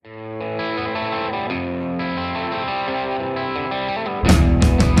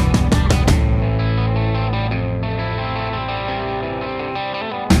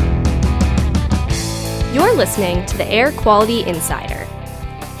listening to the Air Quality Insider.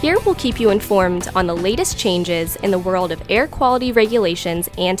 Here we'll keep you informed on the latest changes in the world of air quality regulations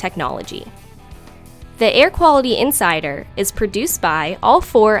and technology. The Air Quality Insider is produced by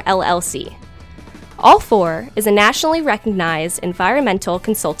All4 LLC. All4 is a nationally recognized environmental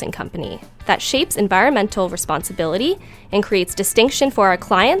consulting company that shapes environmental responsibility and creates distinction for our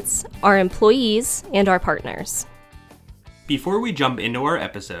clients, our employees, and our partners. Before we jump into our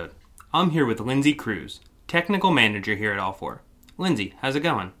episode, I'm here with Lindsay Cruz, Technical Manager here at All4. Lindsay, how's it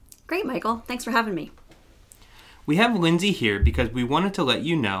going? Great, Michael. Thanks for having me. We have Lindsay here because we wanted to let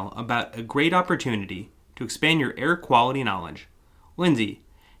you know about a great opportunity to expand your air quality knowledge. Lindsay,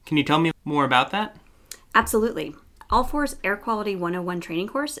 can you tell me more about that? Absolutely. All4's Air Quality 101 training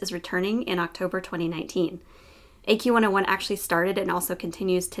course is returning in October 2019. AQ 101 actually started and also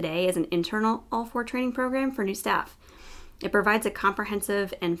continues today as an internal All4 training program for new staff. It provides a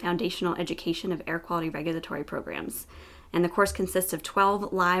comprehensive and foundational education of air quality regulatory programs. And the course consists of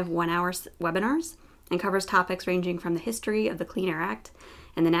 12 live one-hour webinars and covers topics ranging from the history of the Clean Air Act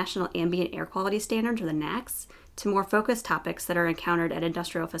and the National Ambient Air Quality Standards, or the NAAQS, to more focused topics that are encountered at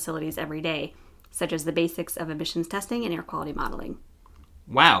industrial facilities every day, such as the basics of emissions testing and air quality modeling.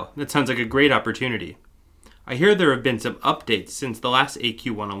 Wow, that sounds like a great opportunity. I hear there have been some updates since the last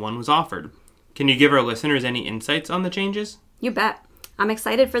AQ 101 was offered. Can you give our listeners any insights on the changes? You bet. I'm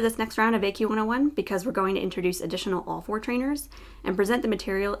excited for this next round of AQ 101 because we're going to introduce additional All4 trainers and present the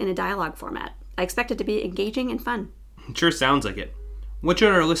material in a dialogue format. I expect it to be engaging and fun. It sure sounds like it. What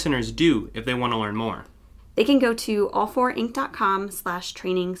should our listeners do if they want to learn more? They can go to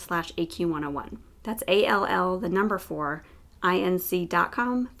all4inc.com/training/AQ101. That's ALL, the number 4,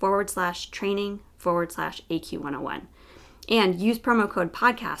 inc.com/training/AQ101. And use promo code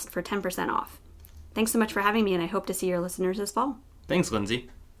podcast for 10% off. Thanks so much for having me, and I hope to see your listeners this fall. Thanks, Lindsay.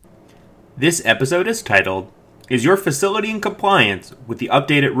 This episode is titled, Is Your Facility in Compliance with the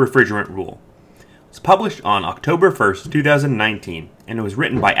Updated Refrigerant Rule? It's published on October 1st, 2019, and it was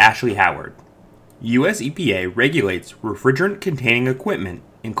written by Ashley Howard. U.S. EPA regulates refrigerant-containing equipment,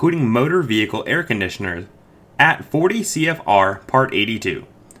 including motor vehicle air conditioners, at 40 CFR Part 82,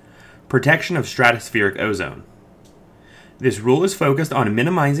 Protection of Stratospheric Ozone. This rule is focused on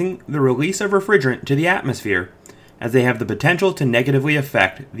minimizing the release of refrigerant to the atmosphere, as they have the potential to negatively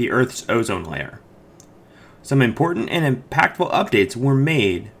affect the Earth's ozone layer. Some important and impactful updates were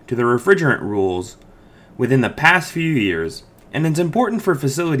made to the refrigerant rules within the past few years, and it's important for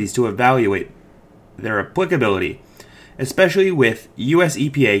facilities to evaluate their applicability, especially with US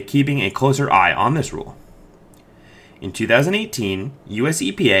EPA keeping a closer eye on this rule. In 2018, US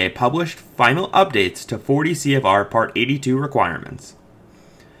EPA published final updates to 40 CFR Part 82 requirements.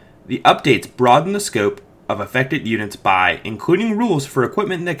 The updates broaden the scope of affected units by including rules for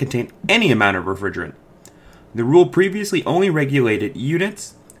equipment that contain any amount of refrigerant. The rule previously only regulated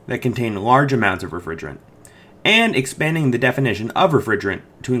units that contain large amounts of refrigerant, and expanding the definition of refrigerant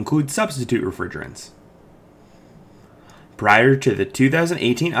to include substitute refrigerants. Prior to the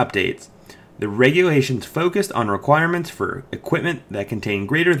 2018 updates, the regulations focused on requirements for equipment that contain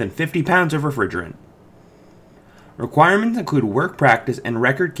greater than 50 pounds of refrigerant. Requirements include work practice and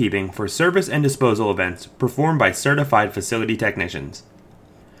record keeping for service and disposal events performed by certified facility technicians.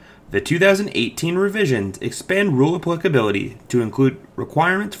 The 2018 revisions expand rule applicability to include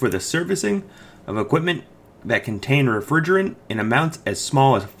requirements for the servicing of equipment that contain refrigerant in amounts as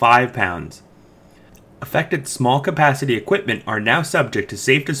small as 5 pounds. Affected small capacity equipment are now subject to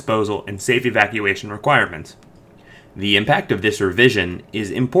safe disposal and safe evacuation requirements. The impact of this revision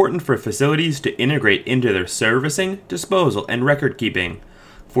is important for facilities to integrate into their servicing, disposal, and record keeping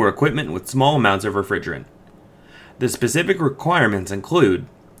for equipment with small amounts of refrigerant. The specific requirements include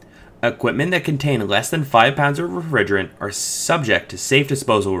equipment that contain less than 5 pounds of refrigerant are subject to safe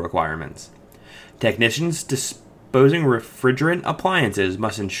disposal requirements. Technicians disposing refrigerant appliances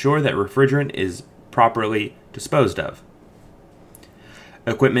must ensure that refrigerant is properly disposed of.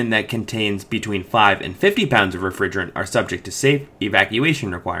 Equipment that contains between 5 and 50 pounds of refrigerant are subject to safe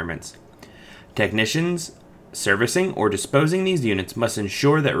evacuation requirements. Technicians servicing or disposing these units must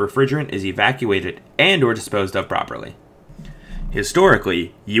ensure that refrigerant is evacuated and or disposed of properly.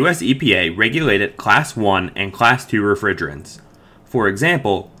 Historically, US EPA regulated Class 1 and Class 2 refrigerants. For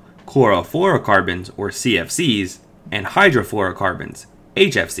example, chlorofluorocarbons or CFCs and hydrofluorocarbons,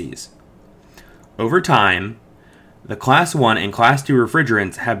 HFCs. Over time, the Class 1 and Class 2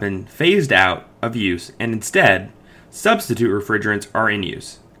 refrigerants have been phased out of use, and instead, substitute refrigerants are in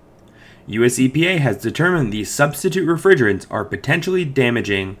use. US EPA has determined these substitute refrigerants are potentially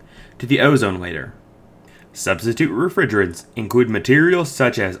damaging to the ozone layer. Substitute refrigerants include materials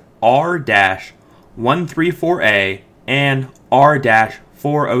such as R-1 134A, and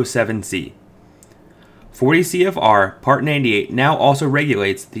R-407C. 40 CFR Part 98 now also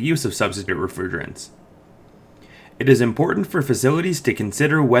regulates the use of substitute refrigerants. It is important for facilities to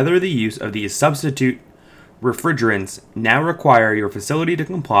consider whether the use of these substitute refrigerants now require your facility to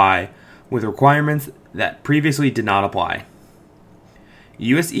comply with requirements that previously did not apply.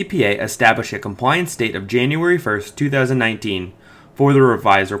 US EPA established a compliance date of January 1st, 2019 for the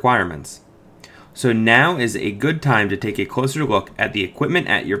revised requirements. So now is a good time to take a closer look at the equipment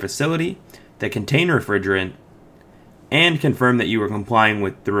at your facility that contain refrigerant and confirm that you are complying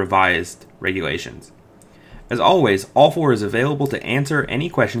with the revised regulations. As always, All4 is available to answer any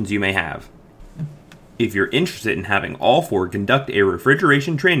questions you may have. If you're interested in having All4 conduct a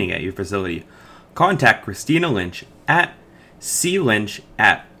refrigeration training at your facility, contact Christina Lynch at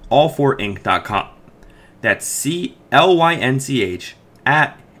clynch@all4inc.com. That's CLYNCH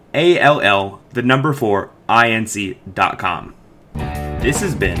at ALL4INC.com. This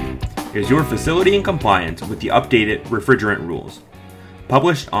has been Is Your Facility in Compliance with the Updated Refrigerant Rules?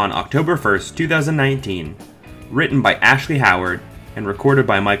 Published on October 1st, 2019, written by Ashley Howard and recorded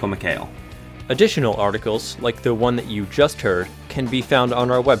by Michael McHale. Additional articles, like the one that you just heard, can be found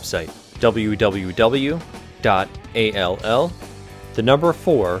on our website,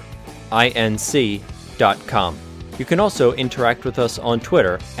 www.all4inc.com. You can also interact with us on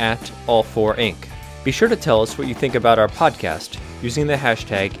Twitter at All4Inc. Be sure to tell us what you think about our podcast using the hashtag